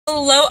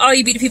Hello all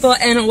you beauty people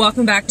and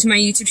welcome back to my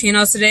YouTube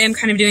channel. So today I'm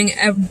kind of doing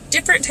a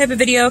different type of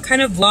video,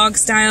 kind of vlog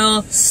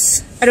style.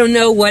 I don't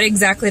know what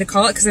exactly to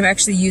call it because I'm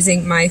actually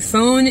using my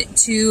phone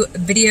to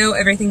video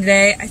everything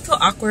today. I feel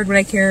awkward when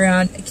I carry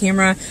around a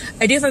camera.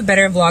 I do have a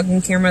better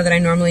vlogging camera that I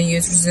normally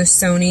use, which is a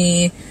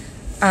Sony.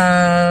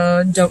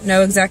 Don't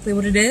know exactly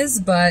what it is,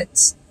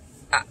 but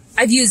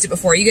I've used it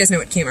before. You guys know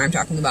what camera I'm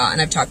talking about,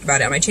 and I've talked about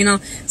it on my channel.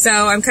 So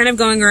I'm kind of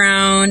going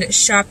around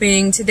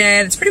shopping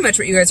today. That's pretty much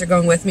what you guys are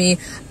going with me.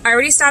 I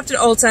already stopped at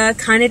Ulta,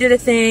 kind of did a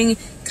thing,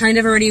 kind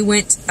of already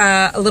went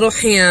a little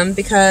ham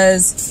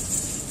because,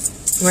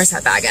 where's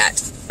that bag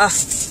at? Oh,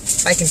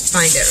 if I can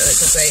find it really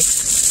quickly.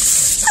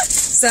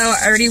 So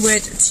I already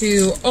went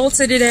to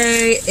Ulta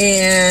today,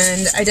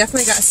 and I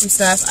definitely got some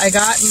stuff. I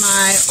got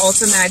my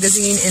Ulta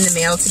magazine in the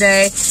mail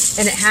today,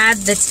 and it had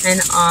the 10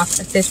 off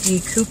 50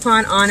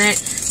 coupon on it.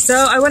 So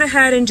I went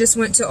ahead and just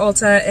went to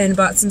Ulta and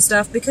bought some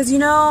stuff because, you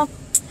know,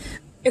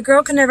 a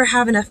girl can never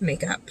have enough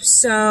makeup.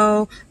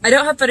 So I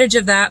don't have footage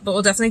of that, but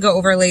we'll definitely go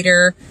over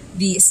later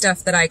the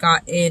stuff that I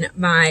got in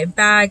my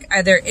bag,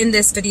 either in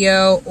this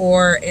video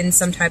or in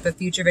some type of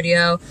future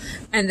video.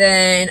 And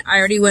then I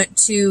already went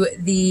to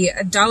the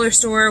dollar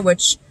store,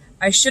 which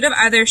I should have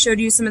either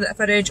showed you some of that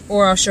footage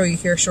or I'll show you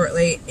here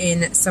shortly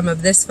in some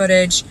of this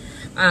footage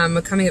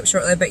coming up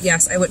shortly. But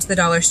yes, I went to the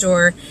dollar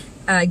store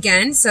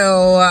again.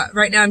 So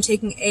right now I'm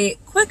taking a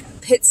quick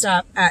pit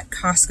stop at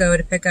Costco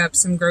to pick up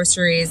some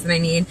groceries that I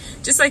need.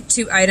 Just like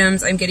 2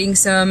 items. I'm getting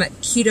some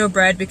keto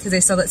bread because they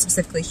sell that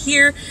specifically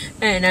here.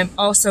 And I'm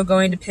also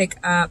going to pick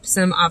up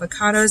some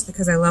avocados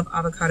because I love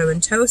avocado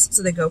and toast.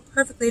 So they go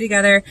perfectly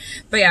together.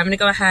 But yeah, I'm going to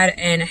go ahead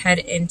and head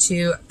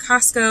into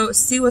Costco,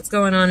 see what's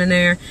going on in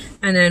there,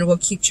 and then we'll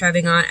keep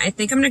driving on. I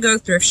think I'm going to go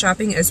thrift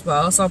shopping as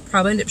well. So I'll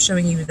probably end up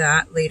showing you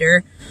that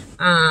later.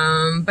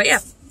 But yeah.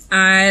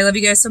 I love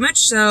you guys so much,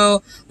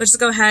 so let's just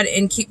go ahead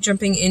and keep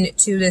jumping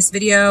into this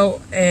video.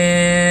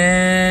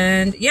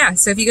 And yeah,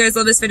 so if you guys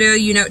love this video,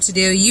 you know what to do,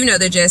 you know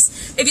the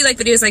gist. If you like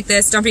videos like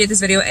this, don't forget this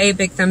video a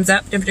big thumbs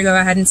up. Don't forget to go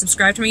ahead and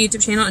subscribe to my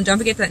YouTube channel, and don't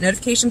forget that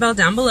notification bell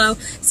down below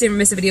so you never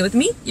miss a video with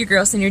me, your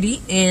girl Sandra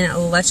D,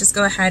 and let's just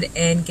go ahead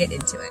and get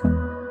into it.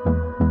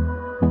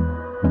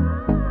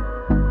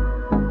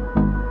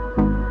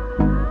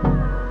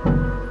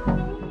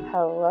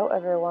 Hello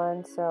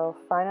everyone, so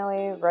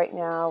finally right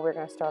now we're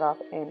going to start off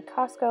in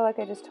Costco like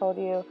I just told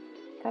you.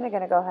 Kind of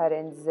going to go ahead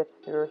and zip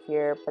through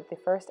here, but the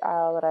first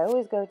aisle that I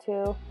always go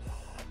to,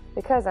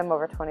 because I'm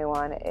over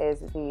 21, is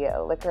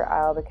the liquor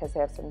aisle because they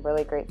have some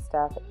really great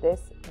stuff.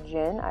 This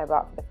gin I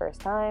bought for the first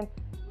time.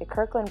 The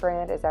Kirkland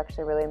brand is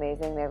actually really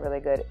amazing. They have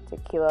really good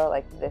tequila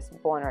like this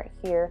one right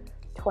here.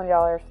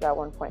 $20 for that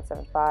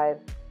 1.75.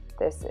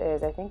 This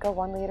is I think a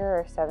 1 liter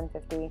or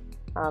 750.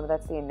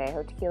 That's the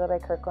Añejo Tequila by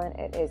Kirkland.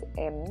 It is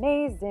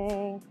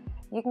amazing.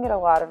 You can get a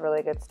lot of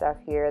really good stuff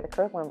here. The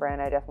Kirkland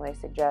brand I definitely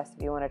suggest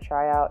if you want to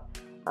try out.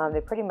 They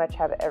pretty much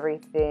have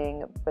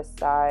everything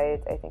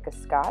besides, I think, a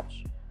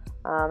scotch.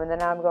 And then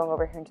now I'm going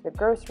over here into the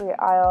grocery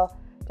aisle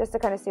just to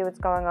kind of see what's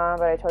going on.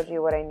 But I told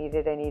you what I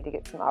needed. I needed to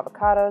get some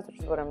avocados, which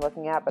is what I'm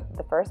looking at. But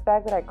the first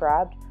bag that I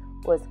grabbed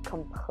was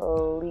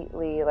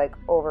completely like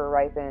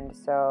over-ripened.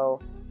 So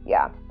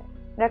yeah.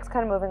 Next,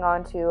 kind of moving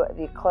on to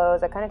the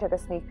clothes. I kind of took a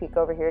sneak peek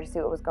over here to see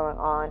what was going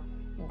on.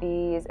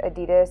 These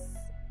Adidas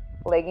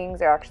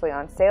leggings are actually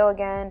on sale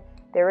again.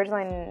 They were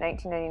originally in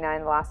 $19.99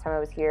 the last time I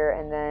was here,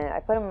 and then I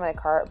put them in my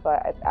cart,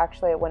 but I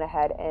actually went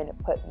ahead and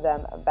put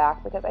them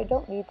back because I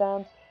don't need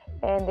them,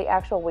 and the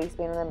actual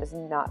waistband on them is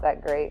not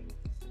that great.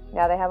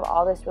 Now they have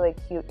all this really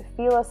cute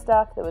Fila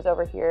stuff that was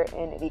over here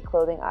in the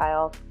clothing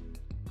aisle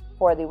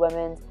for the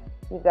women's.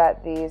 You've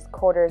got these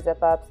quarter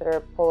zip-ups that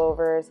are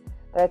pullovers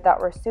that I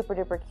thought were super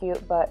duper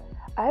cute, but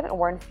I haven't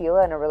worn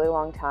Fila in a really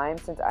long time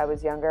since I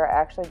was younger. I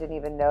actually didn't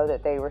even know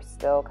that they were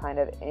still kind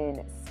of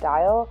in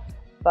style,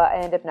 but I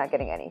ended up not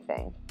getting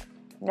anything.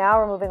 Now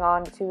we're moving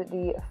on to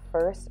the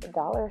first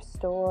dollar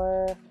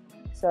store.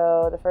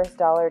 So the first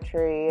Dollar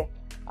Tree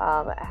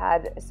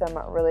had some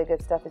really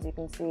good stuff. As you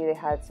can see, they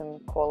had some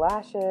cool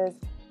lashes,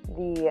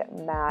 the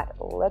matte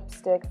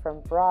lipstick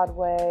from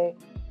Broadway,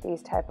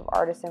 these type of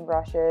artisan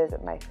brushes,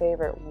 my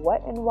favorite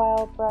Wet n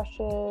Wild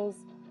brushes.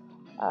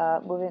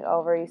 Moving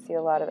over, you see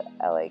a lot of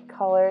LA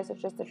Colors.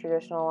 It's just the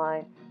traditional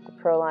line. The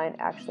Pro line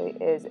actually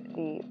is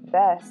the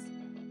best.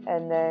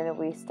 And then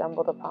we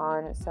stumbled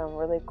upon some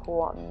really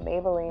cool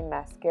Maybelline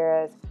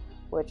mascaras,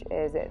 which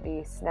is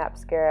the Snap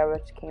Mascara,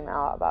 which came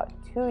out about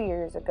 2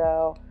 years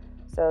ago.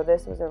 So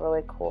this was a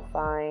really cool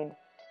find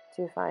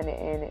to find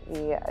in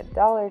the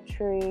Dollar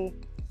Tree.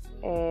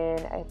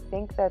 And I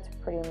think that's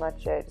pretty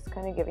much it. Just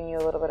kind of giving you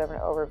a little bit of an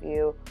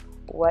overview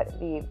what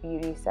the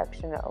beauty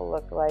section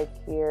looked like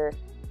here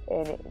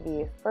in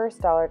the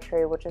first Dollar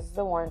Tree, which is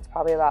the one that's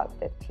probably about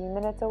 15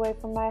 minutes away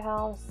from my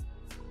house,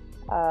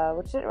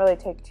 which didn't really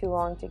take too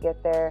long to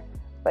get there.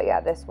 But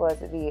yeah, this was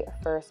the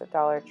first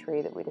Dollar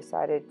Tree that we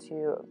decided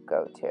to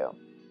go to.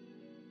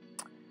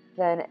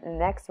 Then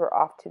next we're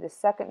off to the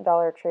second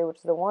Dollar Tree, which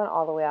is the one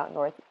all the way out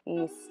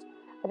northeast.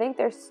 I think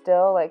there's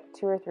still like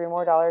 2 or 3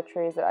 more Dollar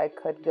Trees that I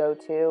could go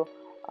to.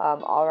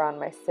 all around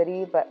my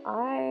city, but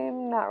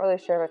I'm not really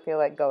sure if I feel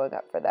like going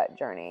up for that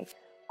journey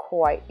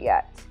quite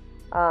yet.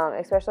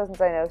 Especially since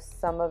I know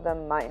some of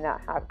them might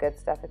not have good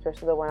stuff,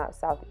 especially the one out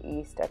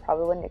southeast. I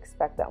probably wouldn't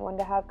expect that one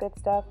to have good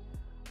stuff,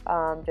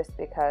 just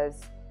because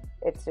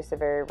it's just a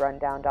very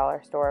rundown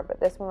dollar store. But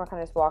this one, we're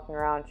kind of just walking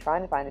around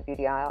trying to find the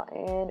beauty aisle,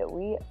 and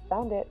we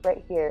found it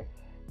right here.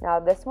 Now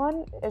this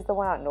one is the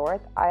one out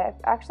north. I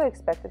actually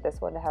expected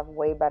this one to have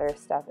way better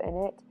stuff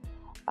in it,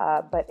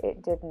 but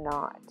it did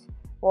not.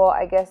 Well,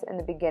 I guess in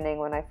the beginning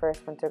when I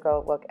first went to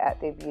go look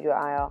at the beauty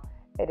aisle,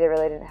 it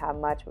really didn't have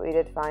much, but we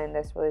did find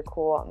this really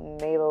cool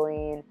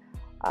Maybelline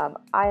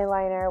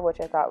eyeliner, which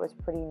I thought was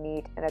pretty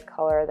neat in a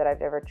color that I've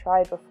never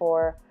tried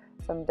before.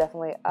 So I'm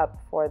definitely up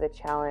for the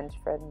challenge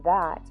for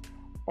that.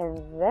 And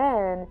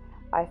then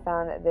I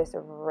found this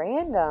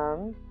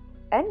random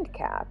end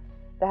cap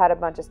that had a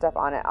bunch of stuff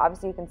on it.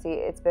 Obviously you can see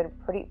it's been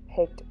pretty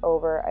picked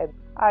over.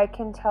 I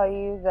can tell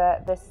you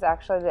that this is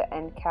actually the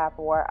end cap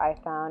where I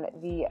found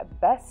the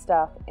best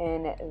stuff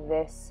in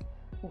this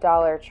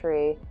Dollar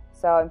Tree.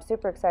 So I'm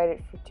super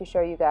excited to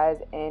show you guys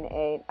in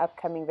an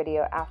upcoming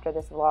video after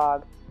this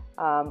vlog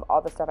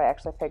all the stuff I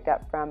actually picked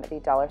up from the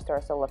dollar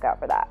store, so look out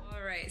for that.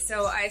 Alright,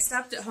 so I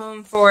stopped at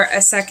home for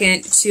a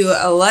second to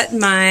let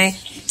my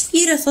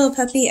beautiful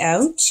puppy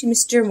out,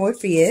 Mr.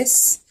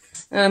 Morpheus,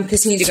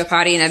 because he needed to go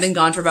potty, and I've been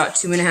gone for about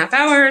 2.5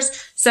 hours,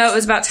 so it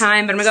was about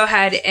time. But I'm going to go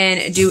ahead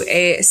and do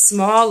a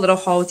small little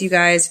haul with you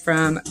guys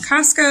from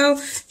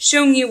Costco,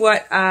 showing you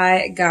what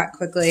I got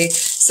quickly.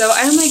 So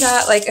I only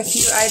got like a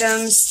few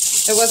items.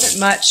 It wasn't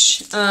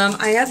much.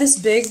 I got this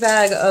big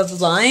bag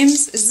of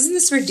limes. Isn't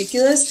this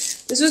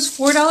ridiculous? This was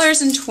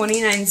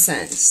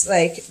 $4.29.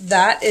 Like,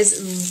 that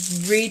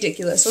is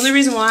ridiculous. The only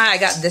reason why I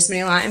got this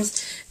many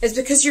limes is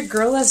because your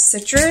girl loves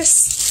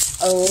citrus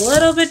a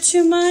little bit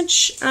too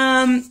much.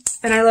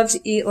 And I love to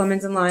eat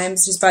lemons and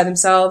limes just by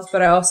themselves,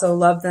 but I also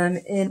love them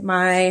in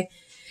my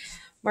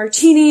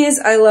martinis.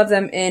 I love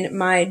them in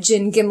my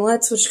gin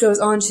gimlets, which goes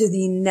on to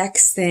the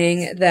next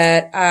thing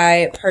that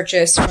I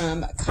purchased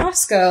from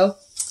Costco.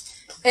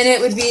 And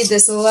it would be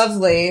this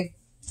lovely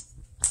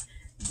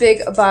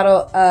big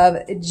bottle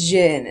of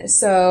gin.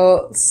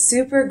 So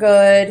super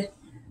good.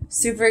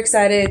 Super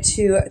excited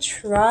to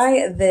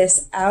try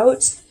this out.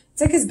 It's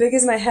like as big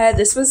as my head.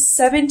 This was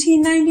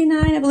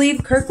 $17.99, I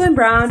believe. Kirkland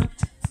brand,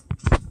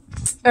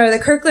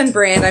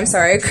 I'm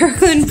sorry.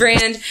 Kirkland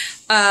brand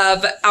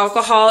of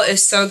alcohol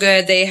is so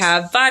good. They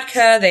have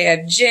vodka, they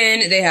have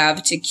gin, they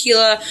have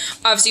tequila.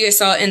 Obviously, you guys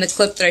saw in the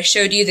clip that I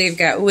showed you, they've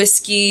got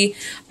whiskey.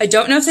 I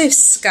don't know if they have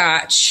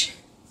scotch,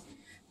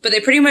 but they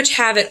pretty much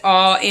have it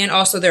all, and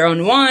also their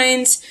own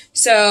wines.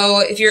 So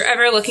if you're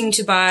ever looking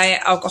to buy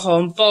alcohol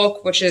in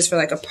bulk, which is for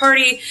like a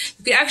party,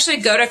 you can actually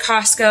go to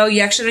Costco.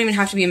 You actually don't even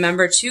have to be a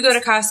member to go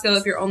to Costco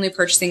if you're only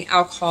purchasing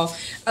alcohol.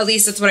 At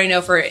least that's what I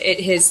know for it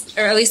is,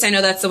 or at least I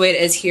know that's the way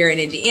it is here in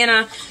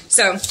Indiana.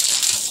 So,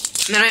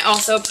 and then I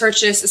also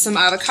purchased some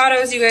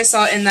avocados you guys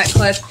saw in that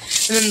clip.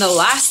 And then the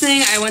last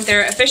thing I went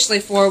there officially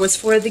for was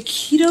for the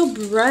keto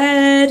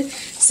bread.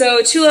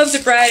 So 2 loaves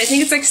of bread. I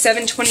think it's like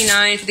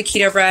 $7.29 for the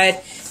keto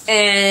bread.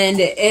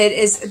 And it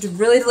is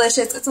really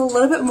delicious. It's a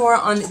little bit more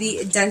on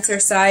the denser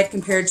side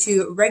compared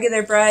to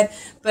regular bread,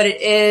 but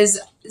it is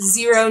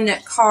 0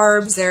 net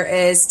carbs. There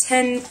is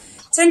 12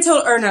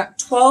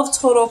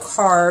 total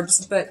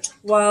carbs, but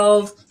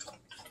 12,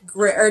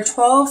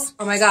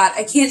 oh my God,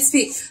 I can't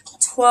speak.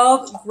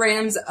 12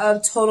 grams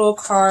of total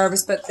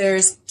carbs, but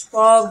there's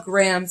 12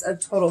 grams of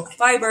total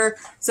fiber,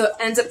 so it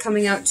ends up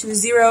coming out to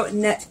 0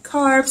 net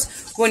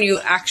carbs when you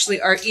actually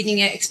are eating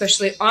it,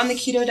 especially on the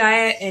keto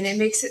diet, and it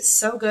makes it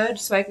so good.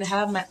 So I can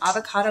have my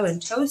avocado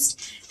and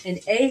toast and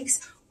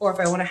eggs, or if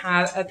I want to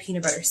have a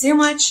peanut butter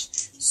sandwich.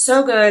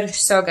 So good,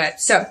 so good.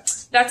 So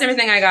that's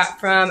everything I got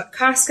from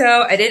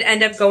Costco. I did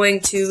end up going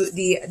to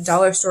the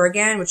dollar store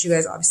again, which you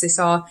guys obviously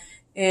saw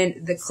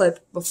in the clip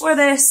before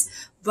this.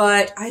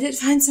 But I did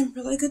find some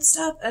really good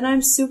stuff, and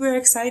I'm super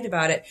excited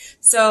about it.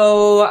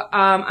 So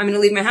I'm going to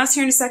leave my house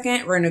here in a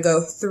second. We're going to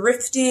go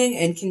thrifting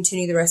and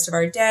continue the rest of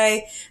our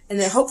day, and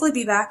then hopefully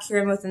be back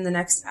here within the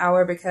next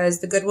hour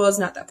because the Goodwill is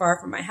not that far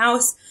from my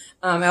house.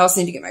 I also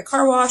need to get my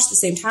car washed at the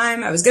same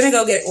time. I was going to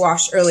go get it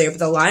washed earlier, but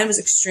the line was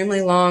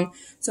extremely long.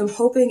 So I'm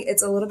hoping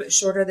it's a little bit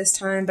shorter this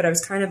time, but I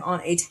was kind of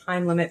on a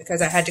time limit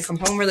because I had to come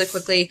home really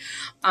quickly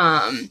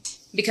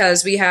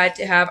because we had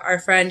to have our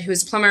friend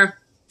who's a plumber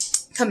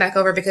come back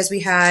over because we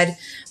had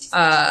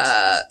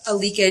a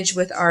leakage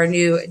with our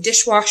new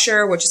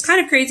dishwasher, which is kind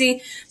of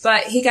crazy,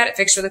 but he got it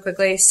fixed really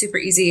quickly, super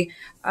easy.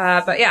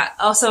 But yeah,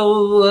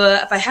 also,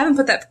 if I haven't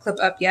put that clip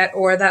up yet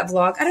or that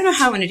vlog, I don't know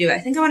how I'm going to do it. I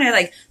think I want to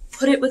like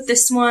put it with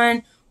this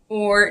one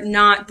or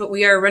not, but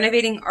we are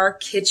renovating our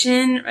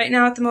kitchen right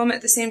now at the moment.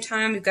 At the same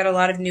time, we've got a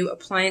lot of new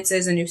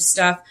appliances and new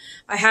stuff.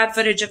 I have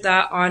footage of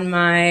that on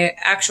my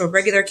actual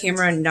regular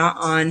camera, not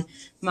on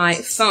my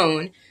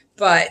phone,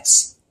 but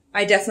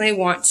I definitely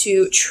want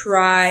to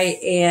try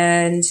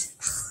and,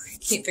 I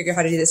can't figure out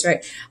how to do this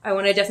right. I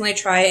want to definitely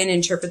try and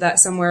interpret that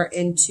somewhere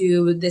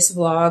into this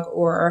vlog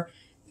or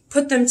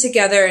put them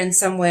together in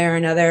some way or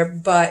another.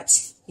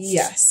 But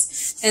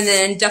Yes. And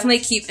then definitely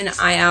keep an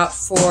eye out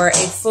for a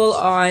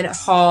full-on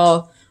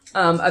haul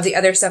of the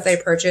other stuff that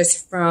I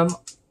purchased from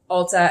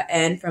Ulta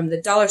and from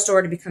the dollar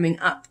store to be coming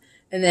up.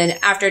 And then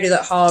after I do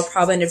that haul, I'll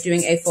probably end up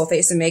doing a full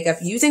face of makeup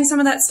using some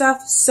of that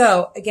stuff.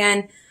 So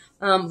again,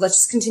 let's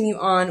just continue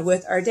on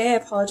with our day. I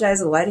apologize.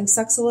 The lighting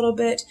sucks a little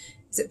bit.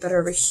 Is it better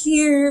over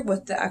here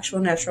with the actual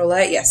natural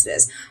light? Yes, it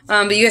is.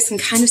 But you guys can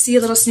kind of see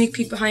a little sneak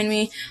peek behind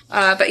me.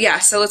 But yeah,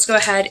 so let's go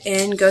ahead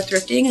and go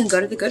thrifting and go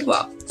to the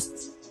Goodwill.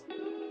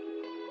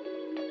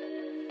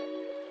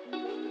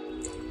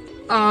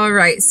 All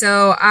right,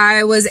 so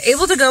I was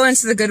able to go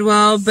into the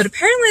Goodwill, but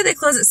apparently they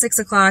close at 6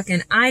 o'clock,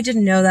 and I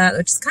didn't know that,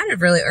 which is kind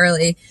of really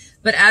early.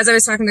 But as I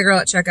was talking to the girl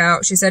at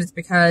checkout, she said it's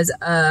because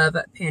of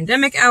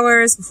pandemic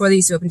hours. Before they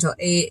used to open until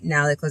 8,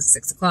 now they close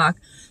at 6 o'clock,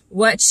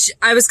 which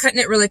I was cutting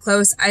it really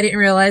close. I didn't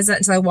realize that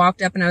until I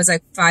walked up, and I was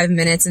like 5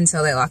 minutes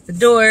until they locked the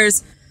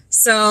doors.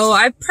 So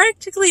I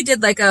practically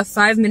did like a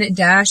 5-minute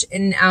dash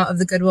in and out of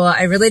the Goodwill.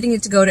 I really didn't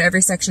get to go to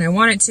every section I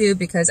wanted to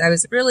because I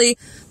was really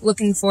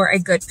looking for a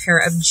good pair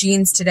of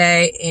jeans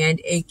today and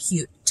a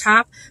cute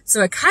top.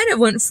 So I kind of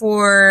went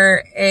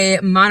for a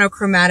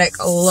monochromatic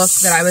look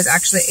that I was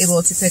actually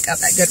able to pick up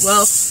at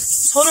Goodwill.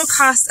 Total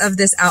cost of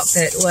this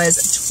outfit was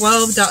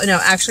 $12, no,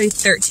 actually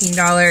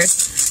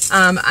 $13.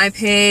 I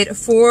paid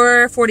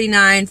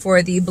 $4.49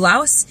 for the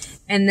blouse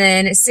and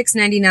then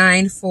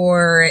 $6.99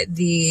 for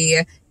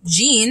the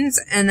jeans,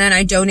 and then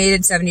I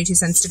donated 72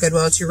 cents to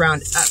Goodwill to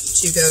round up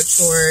to go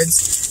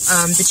towards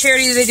the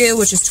charity that they do,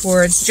 which is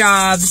towards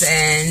jobs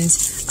and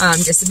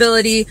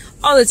disability,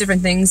 all those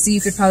different things. So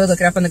you could probably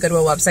look it up on the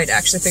Goodwill website to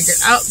actually figure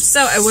it out.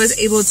 So I was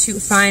able to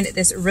find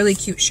this really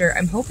cute shirt.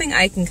 I'm hoping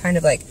I can kind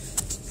of like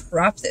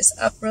prop this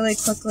up really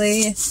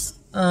quickly.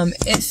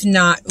 If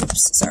not,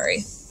 oops,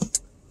 sorry.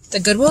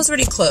 The Goodwill's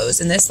already closed,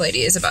 and this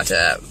lady is about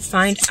to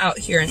find out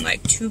here in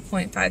like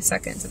 2.5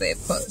 seconds that they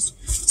have closed.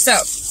 So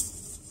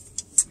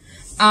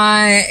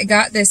I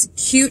got this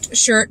cute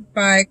shirt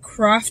by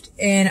Croft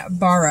and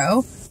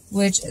Barrow,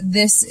 which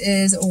this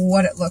is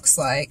what it looks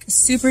like.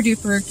 Super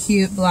duper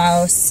cute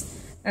blouse.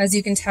 As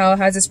you can tell, it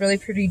has this really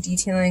pretty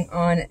detailing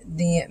on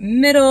the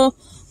middle,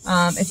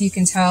 if you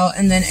can tell.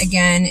 And then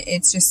again,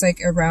 it's just like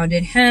a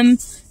rounded hem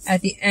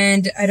at the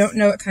end. I don't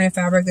know what kind of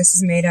fabric this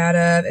is made out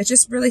of. It's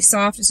just really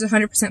soft. It's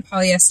 100%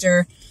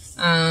 polyester.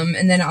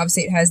 And then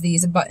obviously it has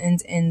these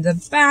buttons in the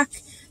back.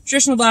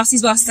 Traditional blouse.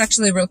 These blouses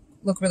actually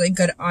look really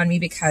good on me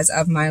because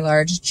of my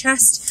large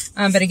chest.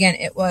 But again,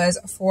 it was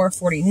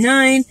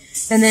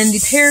 $4.49. And then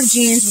the pair of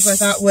jeans, which I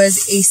thought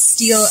was a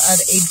steal of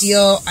a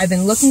deal. I've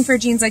been looking for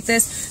jeans like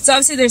this. So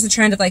obviously there's a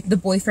trend of like the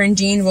boyfriend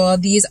jean. Well,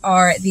 these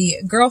are the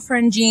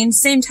girlfriend jeans.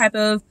 Same type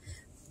of,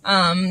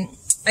 I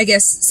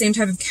guess, same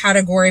type of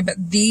category. But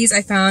these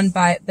I found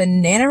by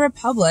Banana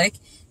Republic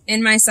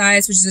in my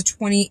size, which is a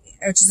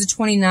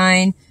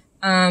 29.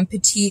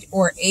 Petite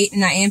or 8,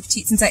 and I am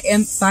petite since I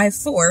am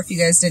 5'4", if you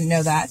guys didn't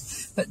know that.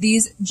 But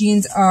these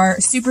jeans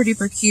are super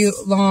duper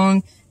cute,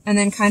 long, and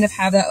then kind of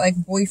have that like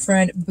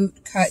boyfriend boot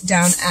cut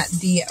down at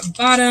the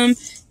bottom.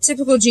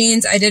 Typical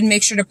jeans. I did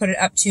make sure to put it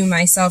up to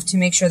myself to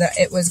make sure that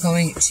it was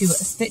going to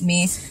fit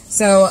me.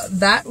 So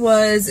that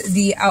was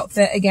the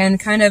outfit. Again,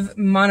 kind of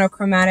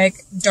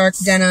monochromatic, dark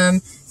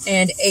denim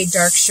and a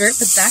dark shirt,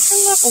 but that can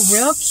look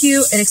real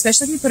cute, and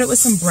especially if you put it with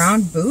some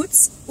brown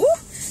boots. Ooh,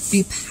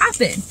 be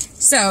poppin'.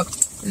 So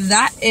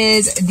that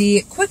is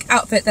the quick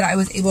outfit that I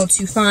was able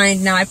to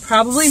find. Now I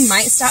probably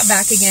might stop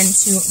back again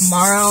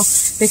tomorrow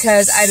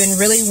because I've been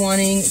really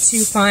wanting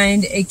to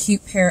find a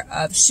cute pair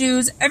of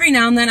shoes. Every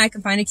now and then I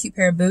can find a cute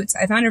pair of boots.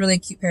 I found a really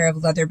cute pair of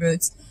leather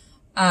boots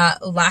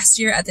last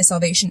year at the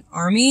Salvation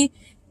Army,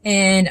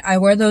 and I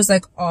wear those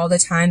like all the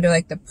time. They're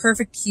like the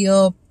perfect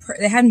heel.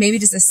 They had maybe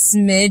just a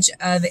smidge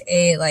of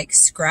a like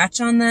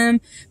scratch on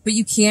them, but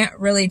you can't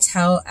really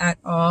tell at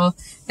all.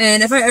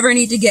 And if I ever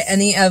need to get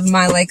any of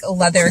my like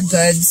leather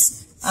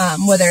goods,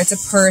 whether it's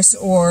a purse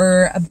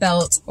or a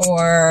belt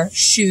or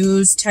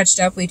shoes touched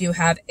up, we do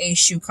have a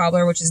shoe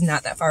cobbler, which is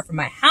not that far from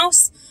my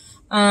house.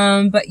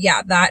 But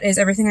yeah, that is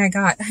everything I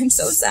got. I'm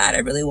so sad. I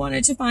really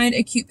wanted to find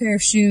a cute pair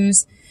of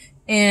shoes,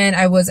 and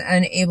I was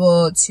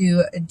unable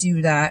to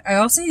do that. I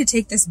also need to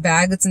take this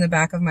bag that's in the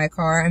back of my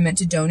car. I meant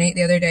to donate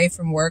the other day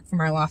from work from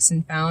our Lost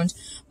and Found. So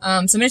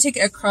I'm going to take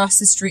it across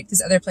the street.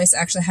 This other place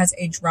actually has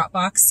a drop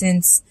box.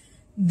 Since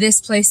this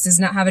place does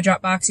not have a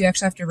drop box, you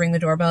actually have to ring the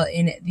doorbell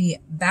in the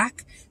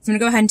back. So I'm going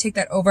to go ahead and take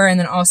that over and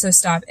then also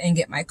stop and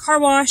get my car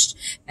washed.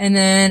 And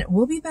then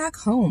we'll be back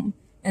home.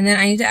 And then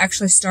I need to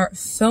actually start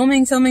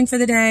filming for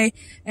the day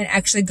and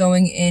actually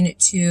going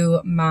into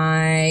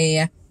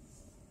my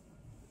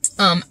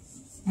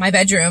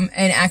bedroom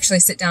and actually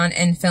sit down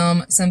and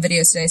film some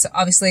videos today. So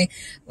obviously,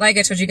 like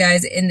I told you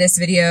guys in this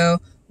video,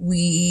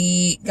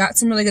 we got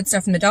some really good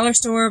stuff from the dollar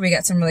store. We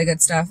got some really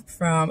good stuff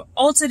from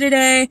Ulta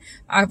today.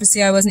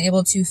 Obviously, I wasn't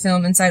able to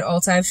film inside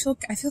Ulta.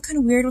 I feel kind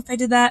of weird if I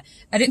did that.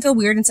 I didn't feel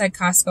weird inside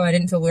Costco. I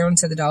didn't feel weird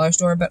inside the dollar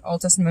store, but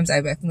Ulta, sometimes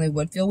I definitely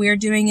would feel weird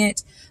doing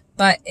it.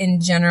 But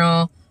in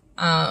general,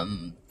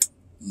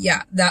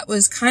 yeah, that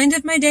was kind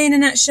of my day in a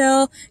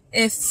nutshell.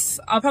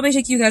 I'll probably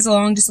take you guys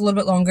along just a little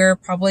bit longer,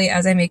 probably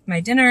as I make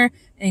my dinner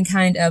and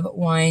kind of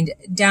wind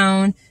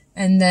down.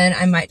 And then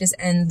I might just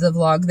end the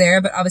vlog there,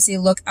 but obviously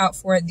look out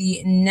for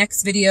the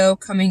next video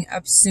coming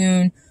up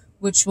soon,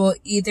 which will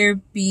either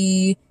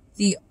be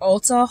the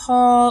Ulta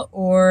haul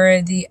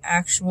or the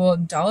actual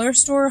dollar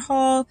store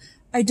haul.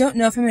 I don't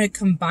know if I'm going to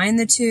combine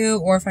the two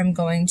or if I'm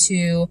going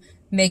to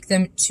make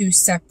them two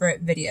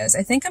separate videos.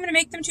 I think I'm going to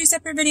make them two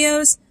separate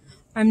videos.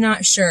 I'm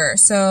not sure.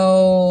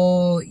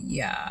 So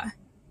yeah,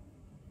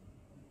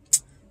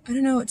 I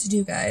don't know what to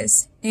do,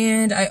 guys.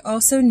 And I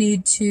also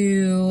need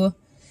to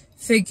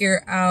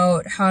figure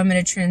out how I'm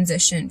going to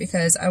transition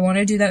because I want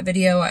to do that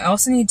video. I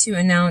also need to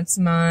announce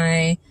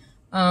my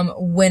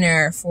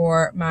winner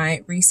for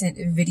my recent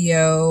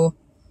video,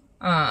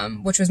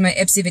 which was my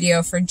Ipsy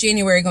video for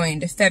January going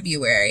into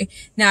February.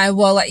 Now, I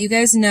will let you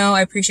guys know,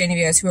 I appreciate any of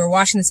you guys who are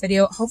watching this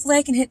video. Hopefully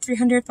I can hit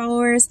 300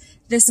 followers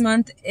this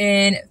month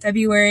in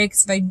February,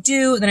 because if I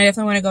do, then I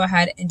definitely want to go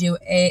ahead and do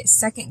a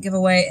second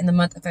giveaway in the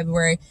month of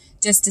February,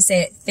 just to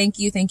say thank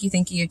you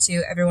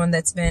to everyone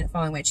that's been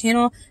following my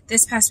channel.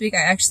 This past week,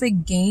 I actually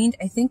gained,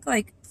 I think,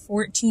 like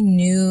 14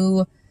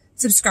 new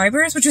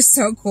subscribers, which was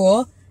so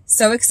cool.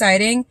 So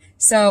exciting.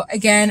 So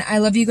again, I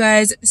love you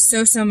guys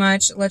so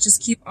much. Let's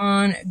just keep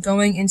on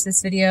going into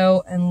this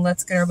video and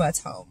let's get our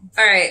butts home.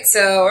 All right,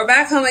 so we're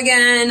back home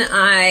again.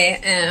 I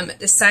am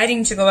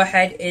deciding to go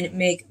ahead and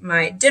make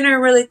my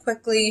dinner really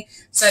quickly.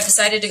 So I've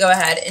decided to go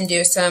ahead and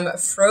do some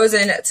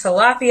frozen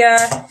tilapia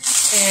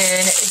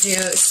and do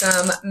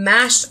some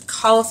mashed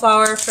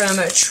cauliflower from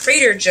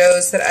Trader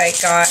Joe's that I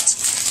got.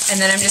 And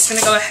then I'm just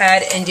gonna go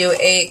ahead and do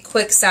a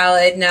quick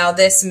salad. Now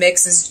this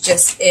mix is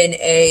just in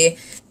a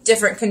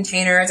different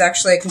container. It's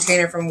actually a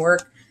container from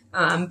work,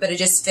 but it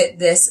just fit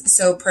this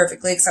so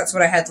perfectly because that's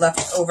what I had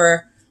left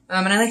over.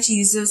 And I like to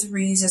use those,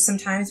 reuse those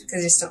sometimes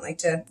because I just don't like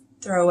to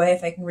throw away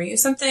if I can reuse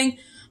something.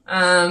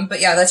 But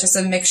yeah, that's just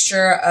a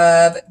mixture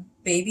of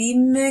baby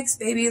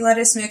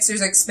lettuce mix.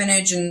 There's like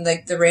spinach and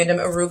like the random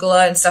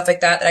arugula and stuff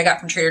like that I got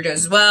from Trader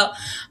Joe's as well.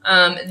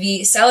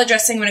 The salad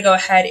dressing I'm going to go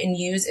ahead and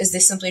use is the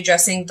Simply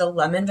Dressing, the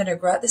lemon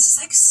vinaigrette. This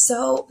is like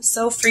so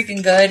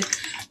freaking good.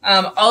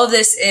 All of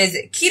this is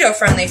keto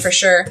friendly for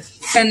sure.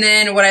 And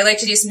then what I like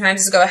to do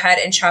sometimes is go ahead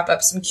and chop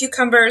up some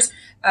cucumbers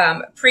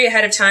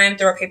ahead of time,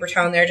 throw a paper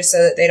towel in there just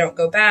so that they don't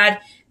go bad.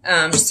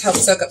 Just to help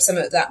soak up some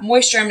of that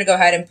moisture. I'm going to go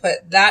ahead and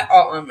put that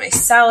all on my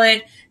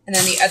salad. And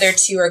then the other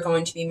two are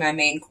going to be my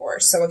main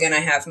course. So again, I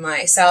have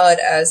my salad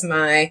as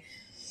my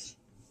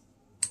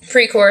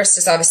pre-course,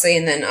 just obviously,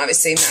 and then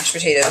obviously mashed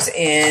potatoes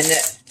and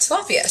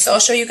tilapia. So I'll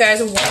show you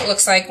guys what it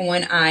looks like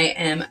when I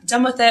am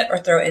done with it, or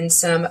throw in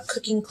some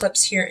cooking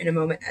clips here in a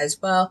moment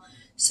as well.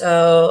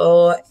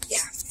 So yeah.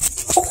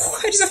 Oh,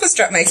 I just almost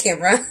dropped my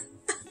camera.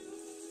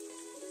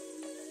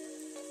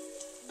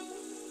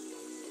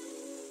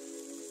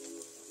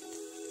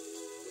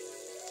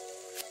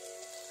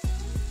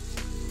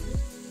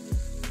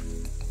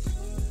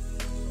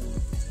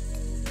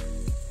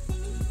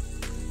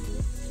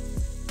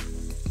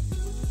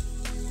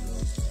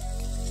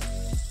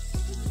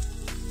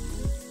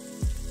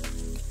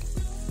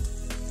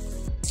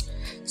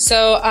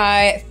 So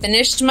I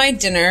finished my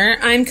dinner.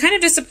 I'm kind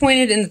of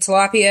disappointed in the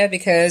tilapia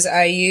because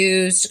I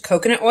used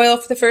coconut oil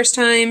for the first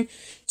time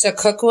to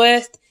cook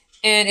with,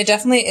 and it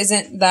definitely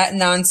isn't that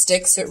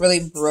non-stick, so it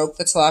really broke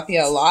the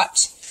tilapia a lot.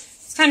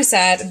 It's kind of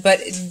sad, but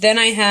then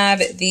I have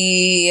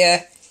the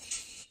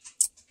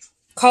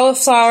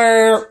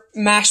cauliflower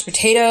mashed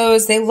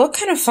potatoes. They look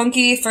kind of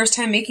funky, first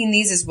time making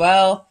these as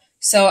well,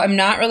 so I'm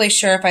not really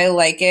sure if I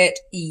like it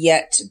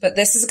yet, but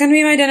this is going to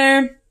be my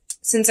dinner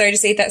since I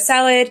just ate that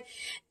salad.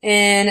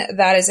 And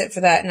that is it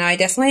for that. Now, I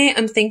definitely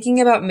am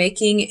thinking about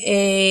making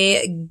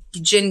a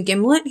gin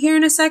gimlet here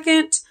in a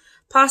second,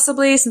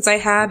 possibly, since I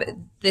have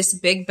this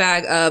big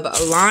bag of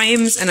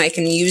limes and I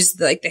can use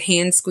the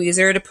hand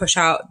squeezer to push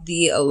out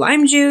the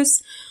lime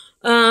juice.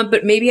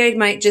 But maybe I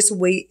might just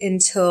wait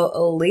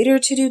until later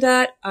to do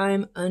that.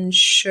 I'm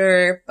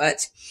unsure,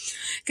 but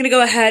I'm gonna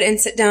go ahead and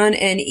sit down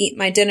and eat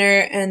my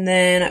dinner and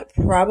then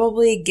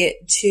probably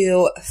get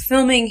to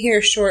filming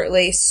here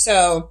shortly.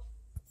 So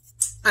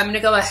I'm going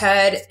to go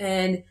ahead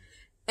and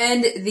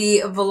end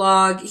the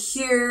vlog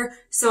here.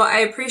 So I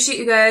appreciate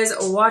you guys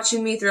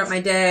watching me throughout my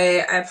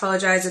day. I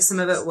apologize if some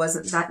of it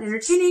wasn't that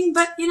entertaining,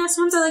 but you know,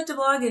 sometimes I like to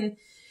vlog and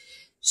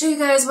show you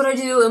guys what I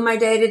do in my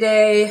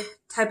day-to-day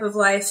type of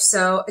life.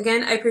 So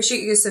again, I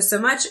appreciate you guys so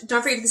much.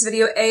 Don't forget to give this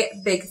video a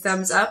big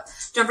thumbs up.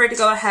 Don't forget to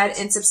go ahead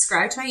and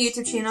subscribe to my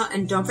YouTube channel,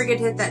 and don't forget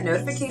to hit that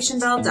notification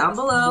bell down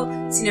below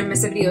so you never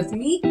miss a video with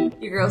me,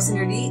 your girl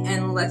SANDRA D.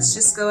 And let's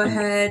just go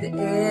ahead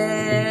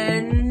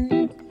and,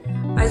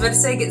 I was about to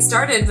say get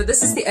started, but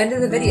this is the end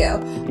of the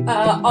video.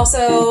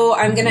 Also,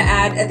 I'm going to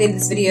add at the end of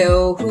this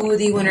video who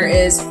the winner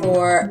is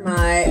for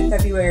my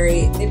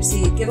February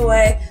Ipsy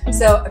giveaway.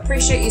 So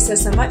appreciate you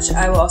so much.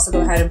 I will also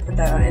go ahead and put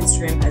that on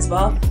Instagram as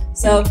well.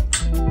 So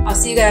I'll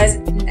see you guys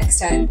next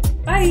time.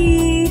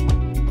 Bye!